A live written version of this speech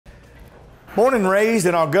Born and raised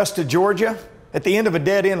in Augusta, Georgia, at the end of a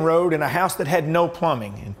dead-end road in a house that had no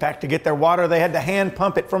plumbing. In fact, to get their water, they had to hand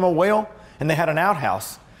pump it from a well, and they had an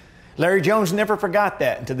outhouse. Larry Jones never forgot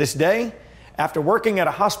that, and to this day, after working at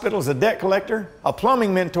a hospital as a debt collector, a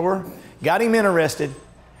plumbing mentor got him interested,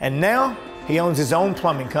 and now he owns his own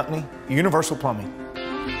plumbing company, Universal Plumbing.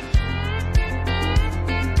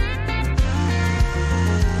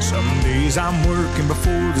 Some days I'm working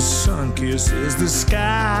before the sun kisses the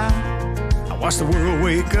sky. I watch the world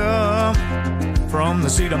wake up from the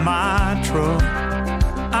seat of my truck.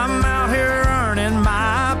 I'm out here earning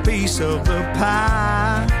my piece of the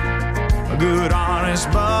pie. A good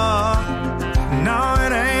honest buck, no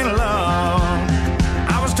it ain't love.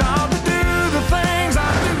 I was taught to do the things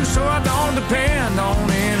I do so I don't depend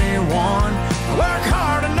on anyone. I work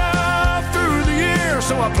hard enough through the years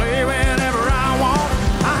so I play whenever I want.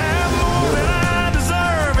 I have more than I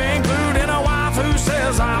deserve, including a wife who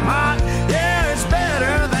says I'm hot. Yeah, it's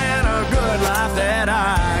better than a good life that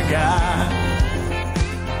I got.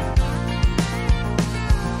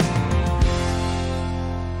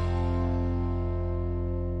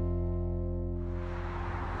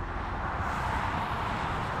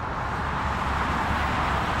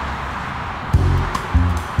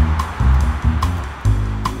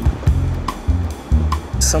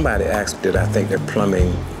 Somebody asked did I think that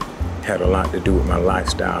plumbing had a lot to do with my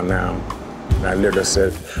lifestyle now. And I literally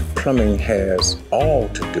said, plumbing has all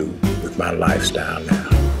to do with my lifestyle now.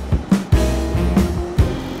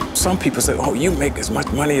 Some people say, oh, you make as much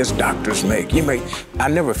money as doctors make. I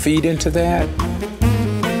never feed into that.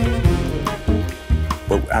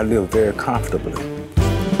 But I live very comfortably.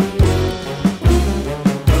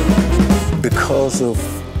 Because of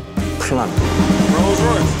plumbing. Rolls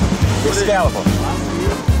Royce. Excalibur.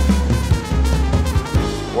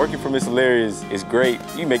 Working for Mr. Larry is great.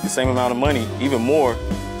 You make the same amount of money, even more,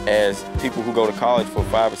 as people who go to college for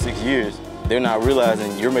 5 or 6 years. They're not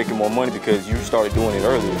realizing you're making more money because you started doing it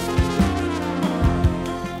earlier.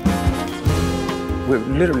 We're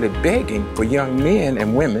literally begging for young men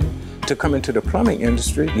and women to come into the plumbing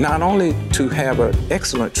industry, not only to have an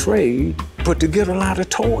excellent trade, but to get a lot of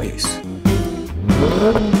toys.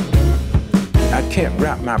 I can't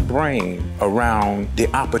wrap my brain around the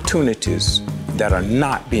opportunities that are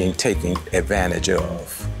not being taken advantage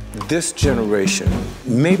of. This generation,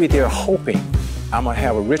 maybe they're hoping I'm gonna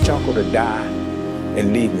have a rich uncle to die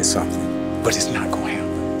and leave me something, but it's not gonna happen.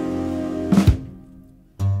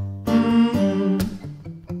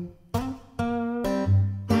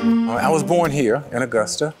 I was born here in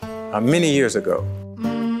Augusta many years ago.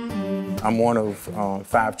 I'm one of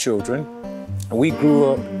 5 children. We grew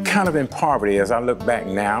up kind of in poverty as I look back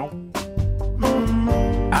now.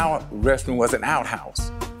 Our restroom was an outhouse.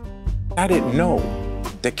 I didn't know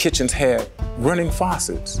that kitchens had running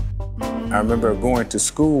faucets. I remember going to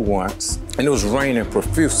school once, and it was raining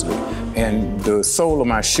profusely, and the sole of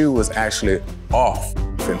my shoe was actually off,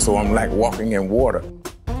 and so I'm like walking in water.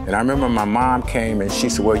 And I remember my mom came and she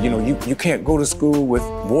said, well, you know, you can't go to school with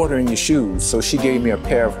water in your shoes. So she gave me a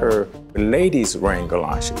pair of her ladies' rain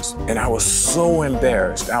galoshes. And I was so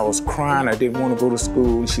embarrassed. I was crying. I didn't want to go to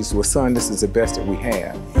school. She said, well, son, this is the best that we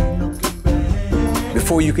have.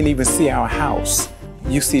 Before you can even see our house,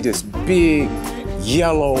 you see this big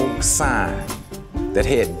yellow sign that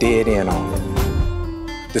had dead end on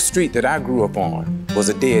it. The street that I grew up on was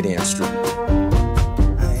a dead end street.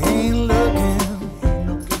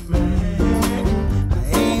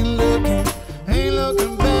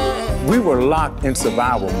 We were locked in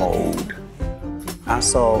survival mode. I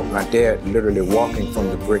saw my dad literally walking from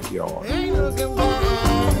the brickyard.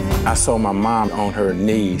 I saw my mom on her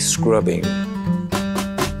knees scrubbing.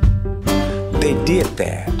 They did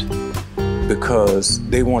that because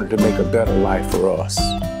they wanted to make a better life for us.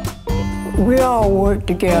 We all work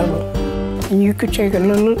together, and you could take a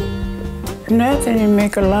little nothing and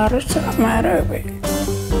make a lot of something out of it.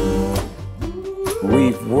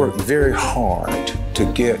 We've worked very hard to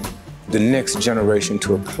get the next generation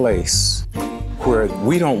to a place where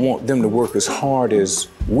we don't want them to work as hard as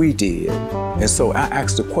we did. And so I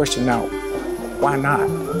asked the question now, why not?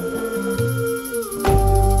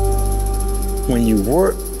 When you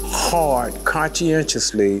work hard,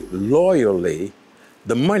 conscientiously, loyally,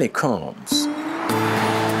 the money comes.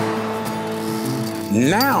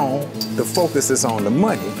 Now, the focus is on the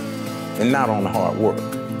money and not on the hard work.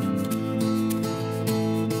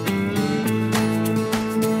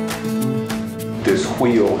 This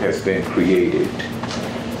wheel has been created,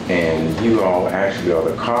 and you all actually are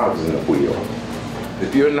the cogs in the wheel.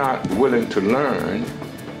 If you're not willing to learn,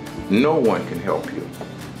 no one can help you.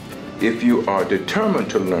 If you are determined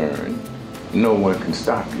to learn, no one can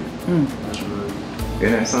stop you. Isn't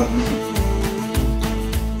that something?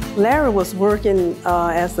 Larry was working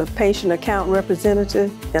as a patient account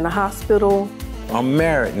representative in a hospital. I'm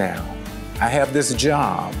married now. I have this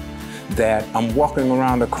job that I'm walking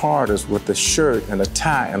around the corridors with a shirt and a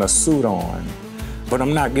tie and a suit on, but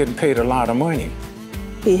I'm not getting paid a lot of money.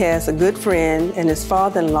 He has a good friend, and his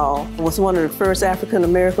father-in-law was one of the first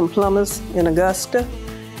African-American plumbers in Augusta,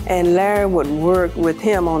 and Larry would work with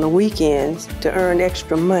him on the weekends to earn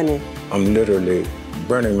extra money. I'm literally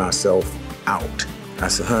burning myself out. I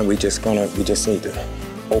said, hon, we just need to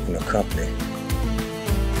open a company.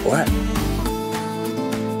 What?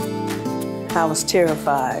 I was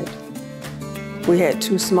terrified. We had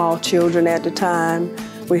 2 small children at the time.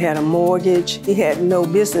 We had a mortgage. He had no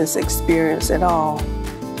business experience at all.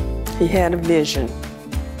 He had a vision.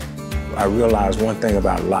 I realized one thing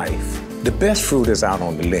about life. The best fruit is out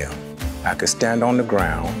on the limb. I could stand on the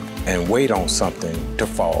ground and wait on something to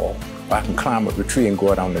fall, or I can climb up a tree and go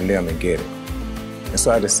out on the limb and get it. And so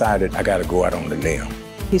I decided I gotta go out on the limb.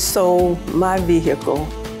 He sold my vehicle.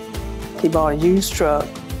 He bought a used truck.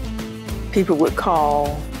 People would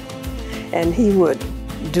call, and he would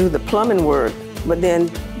do the plumbing work, but then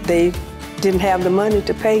they didn't have the money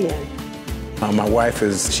to pay him. My wife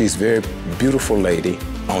she's a very beautiful lady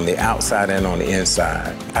on the outside and on the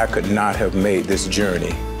inside. I could not have made this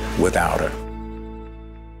journey without her.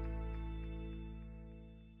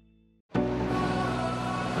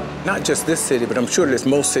 Not just this city, but I'm sure there's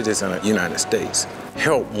most cities in the United States.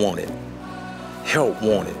 Help wanted. Help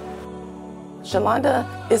wanted. Shalanda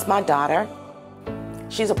is my daughter.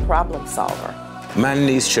 She's a problem solver. My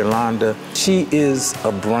niece, Shalanda, she is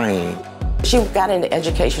a brain. She got into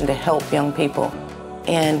education to help young people.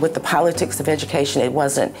 And with the politics of education,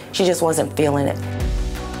 she just wasn't feeling it.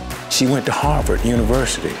 She went to Harvard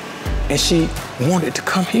University, and she wanted to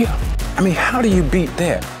come here. I mean, how do you beat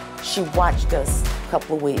that? She watched us a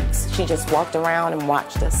couple of weeks. She just walked around and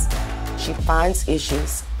watched us. She finds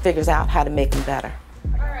issues, figures out how to make them better.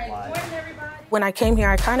 When I came here,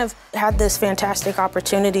 I kind of had this fantastic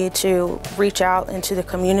opportunity to reach out into the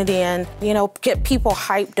community and, get people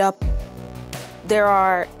hyped up. There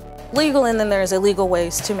are legal and then there's illegal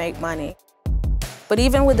ways to make money. But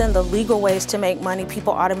even within the legal ways to make money,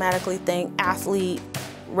 people automatically think athlete,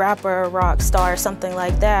 rapper, rock star, something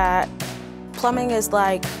like that. Plumbing is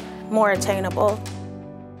more attainable.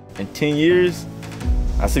 In 10 years,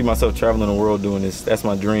 I see myself traveling the world doing this. That's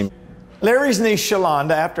my dream. Larry's niece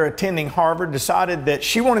Shalanda, after attending Harvard, decided that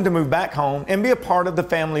she wanted to move back home and be a part of the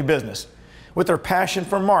family business. With her passion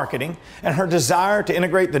for marketing and her desire to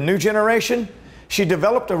integrate the new generation, she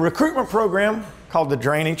developed a recruitment program called the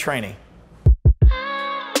Drainee Trainee.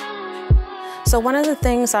 So one of the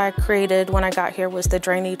things I created when I got here was the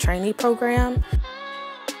Drainee Trainee Program.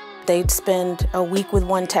 They'd spend a week with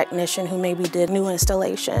one technician who maybe did new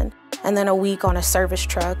installation, and then a week on a service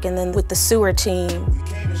truck, and then with the sewer team.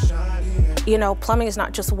 Plumbing is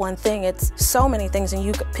not just one thing, it's so many things, and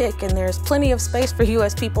you could pick, and there's plenty of space for you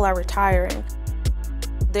as people are retiring.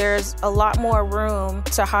 There's a lot more room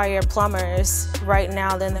to hire plumbers right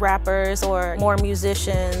now than rappers or more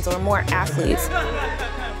musicians or more athletes.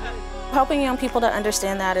 Helping young people to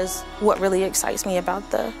understand that is what really excites me about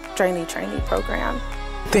the Drainee Trainee Program.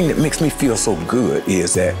 The thing that makes me feel so good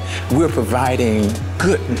is that we're providing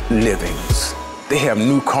good livings. They have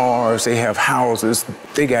new cars, they have houses,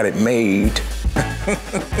 they got it made.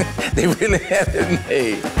 They really have it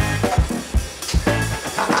made.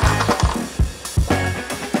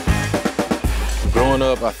 Growing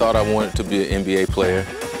up, I thought I wanted to be an NBA player,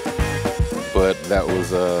 but that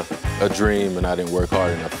was a dream and I didn't work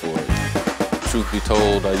hard enough for it. Truth be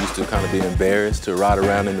told, I used to kind of be embarrassed to ride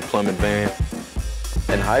around in the plumbing van.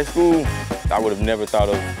 In high school, I would have never thought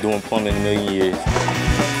of doing plumbing in a million years.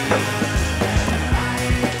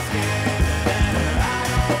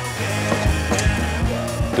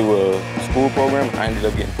 Through a school program, I ended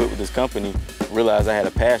up getting put with this company, realized I had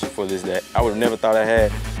a passion for this that I would have never thought I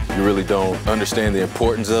had. You really don't understand the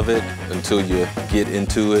importance of it until you get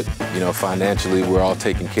into it. Financially, we're all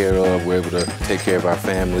taken care of, we're able to take care of our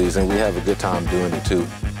families, and we have a good time doing it too.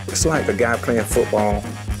 It's like a guy playing football.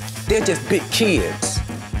 They're just big kids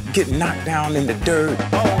getting knocked down in the dirt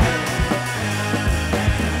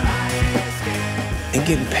and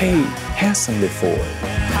getting paid handsomely for it.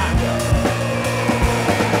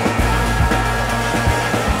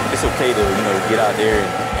 It's okay to, get out there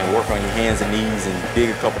and work on your hands and knees and dig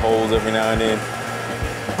a couple holes every now and then.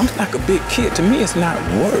 I'm like a big kid. To me, it's not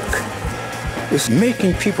work. It's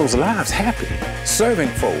making people's lives happy, serving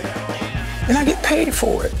folk, and I get paid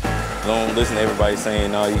for it. Don't listen to everybody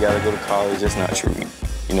saying, no, you gotta go to college. That's not true.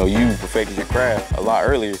 You know, you perfected your craft a lot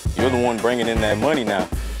earlier. You're the one bringing in that money now.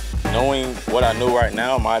 Knowing what I know right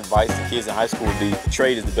now, my advice to kids in high school would be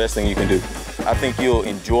trade is the best thing you can do. I think you'll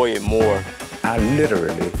enjoy it more. I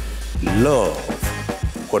literally love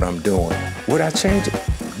what I'm doing. Would I change it?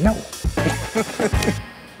 No.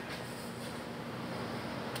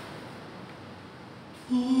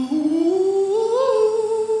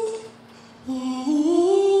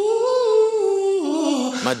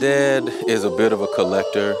 My dad is a bit of a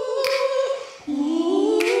collector.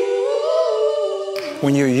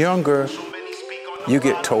 When you're younger, you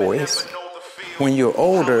get toys. When you're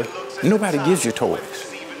older, nobody gives you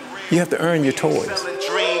toys. You have to earn your toys.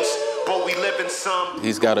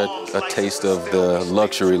 He's got a taste of the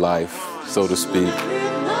luxury life, so to speak.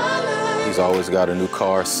 He's always got a new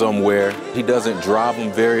car somewhere. He doesn't drive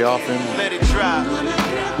them very often,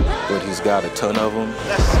 but he's got a ton of them.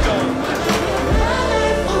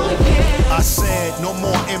 I said no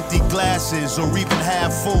more empty glasses or even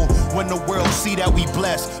half full when the world see that we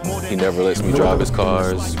blessed. He never lets me drive his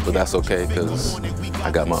cars, but that's okay because I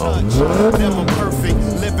got my own. Never perfect,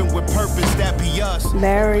 living with purpose, that be us.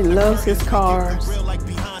 Larry loves his cars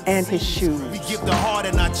and his shoes. We give the heart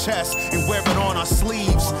in our chest and wear it on our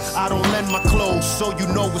sleeves. I don't lend my clothes, so you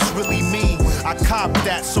know it's really me. I cop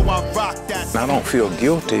that, so I rock that. I don't feel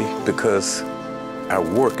guilty because I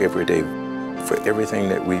work every day for everything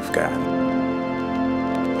that we've got.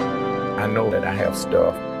 I know that I have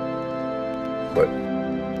stuff, but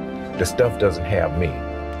the stuff doesn't have me.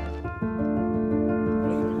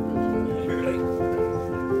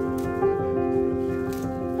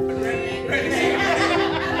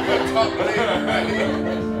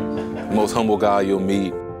 Most humble guy you'll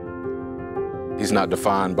meet, he's not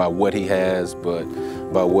defined by what he has, but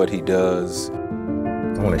by what he does.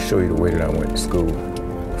 I want to show you the way that I went to school.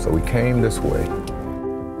 So we came this way.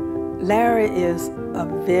 Larry is a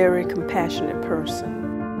very compassionate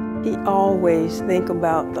person. He always thinks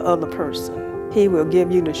about the other person. He will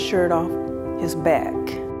give you the shirt off his back.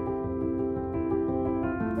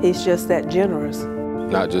 He's just that generous.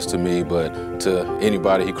 Not just to me, but to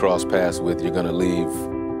anybody he crossed paths with, you're gonna leave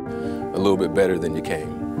a little bit better than you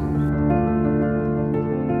came.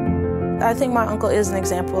 I think my uncle is an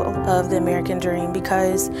example of the American dream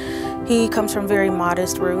because he comes from very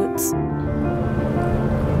modest roots.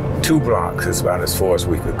 2 blocks is about as far as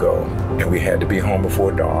we could go, and we had to be home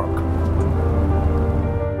before dark.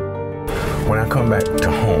 When I come back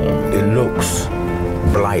to home, it looks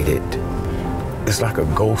blighted. It's like a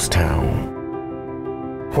ghost town.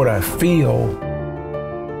 What I feel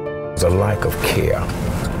is a lack of care.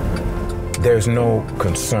 There's no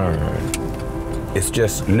concern. It's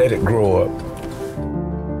just let it grow up.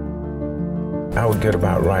 I would get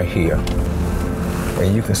about right here,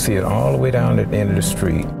 and you can see it all the way down at the end of the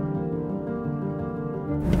street.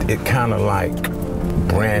 It kind of like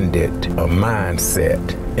branded a mindset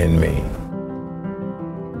in me.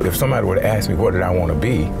 If somebody would ask me what did I want to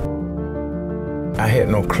be, I had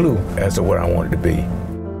no clue as to what I wanted to be.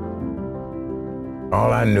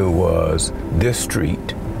 All I knew was this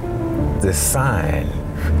street, this sign,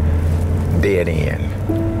 dead end,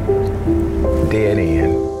 dead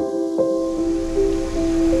end.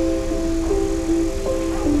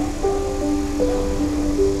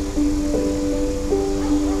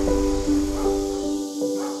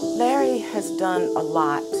 Larry has done a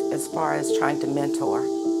lot as far as trying to mentor.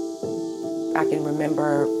 I can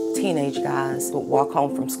remember teenage guys would walk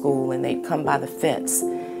home from school and they'd come by the fence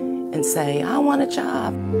and say, I want a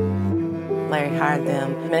job. Larry hired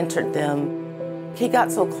them, mentored them. He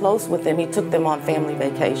got so close with them, he took them on family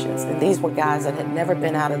vacations. And these were guys that had never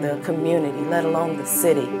been out of the community, let alone the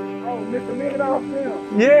city. Oh, Mr. Middleoff.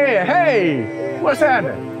 Yeah, hey, what's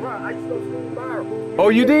happening? Oh,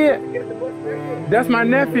 you did? That's my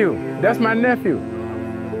nephew. That's my nephew.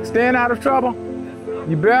 Staying out of trouble?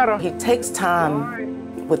 You better. He takes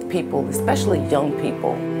time with people, especially young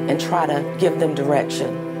people, and try to give them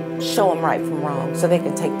direction, show them right from wrong, so they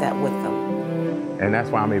can take that with them. And that's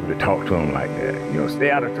why I'm able to talk to them like that. You know,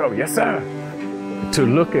 stay out of trouble. Yes, sir. To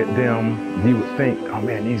look at them, you would think, oh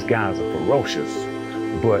man, these guys are ferocious.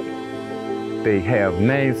 But they have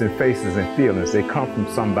names and faces and feelings. They come from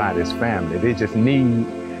somebody's family. They just need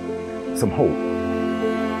some hope.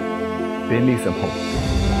 They need some hope.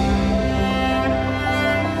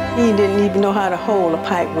 He didn't even know how to hold a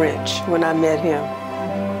pipe wrench when I met him.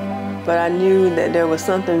 But I knew that there was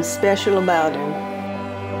something special about him.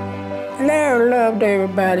 Larry loved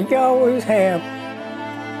everybody. He always have.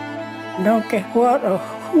 Don't care what or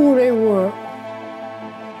who they were.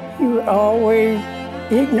 He would always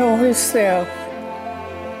ignore himself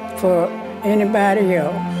for anybody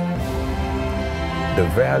else. The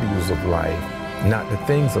values of life, not the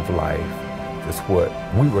things of life, is what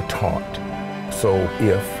we were taught. So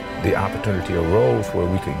if the opportunity arose where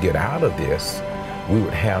we could get out of this, we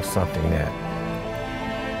would have something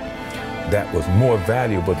that was more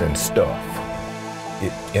valuable than stuff.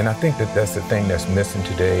 And I think that that's the thing that's missing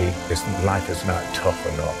today, is life is not tough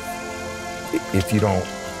enough. If you don't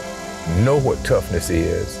know what toughness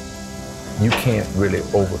is, you can't really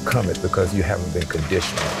overcome it because you haven't been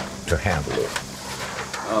conditioned to handle it.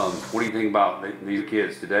 What do you think about these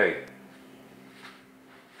kids today?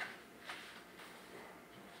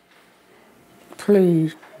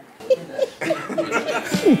 Please.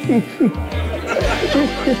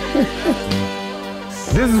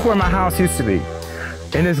 This is where my house used to be,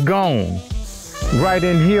 and it's gone. Right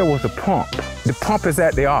in here was a pump. The pump is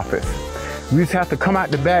at the office. We used to have to come out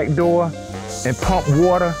the back door and pump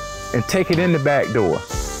water and take it in the back door.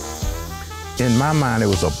 In my mind, it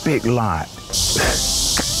was a big lot.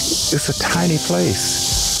 It's a tiny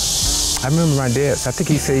place. I remember my dad, I think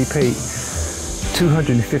he said he paid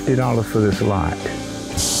 $250 for this lot.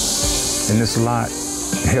 And this lot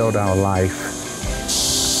held our life,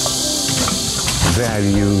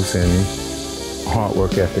 values and hard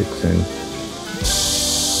work ethics, and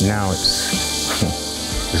now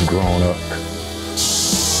it's grown up.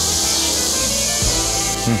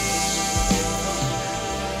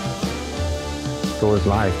 So is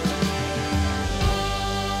life.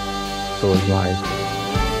 So is life.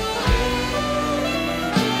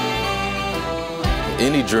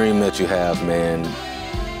 Any dream that you have, man,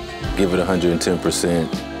 give it 110%.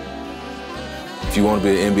 If you want to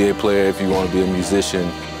be an NBA player, if you want to be a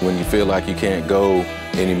musician, when you feel like you can't go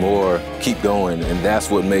anymore, keep going, and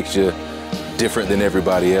that's what makes you different than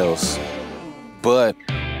everybody else. But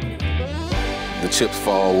the chips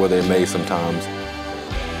fall where they may sometimes.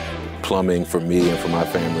 Plumbing for me and for my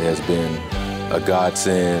family has been a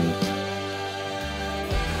godsend.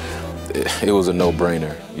 It was a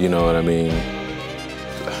no-brainer, you know what I mean?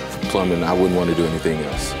 Plumbing, I wouldn't want to do anything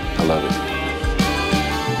else. I love it.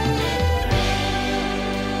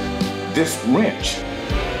 This wrench,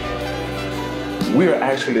 we're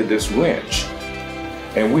actually this wrench,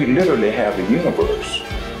 and we literally have the universe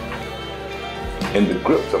in the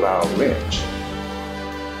grips of our wrench.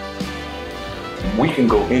 We can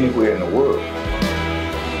go anywhere in the world.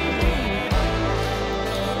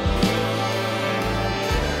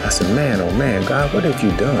 I said, man, oh man, God, what have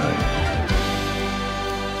you done?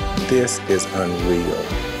 This is unreal.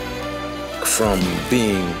 From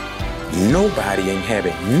being nobody and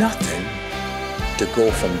having nothing to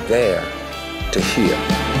go from there to here.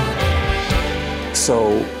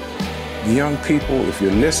 So, young people, if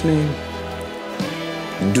you're listening,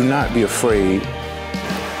 do not be afraid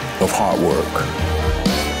of hard work.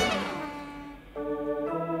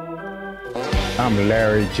 I'm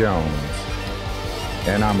Larry Jones,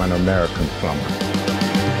 and I'm an American plumber.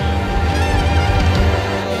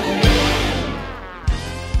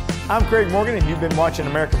 I'm Craig Morgan, and you've been watching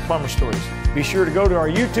American Plumber Stories. Be sure to go to our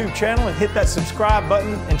YouTube channel and hit that subscribe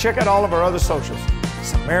button, and check out all of our other socials.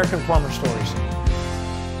 It's American Plumber Stories.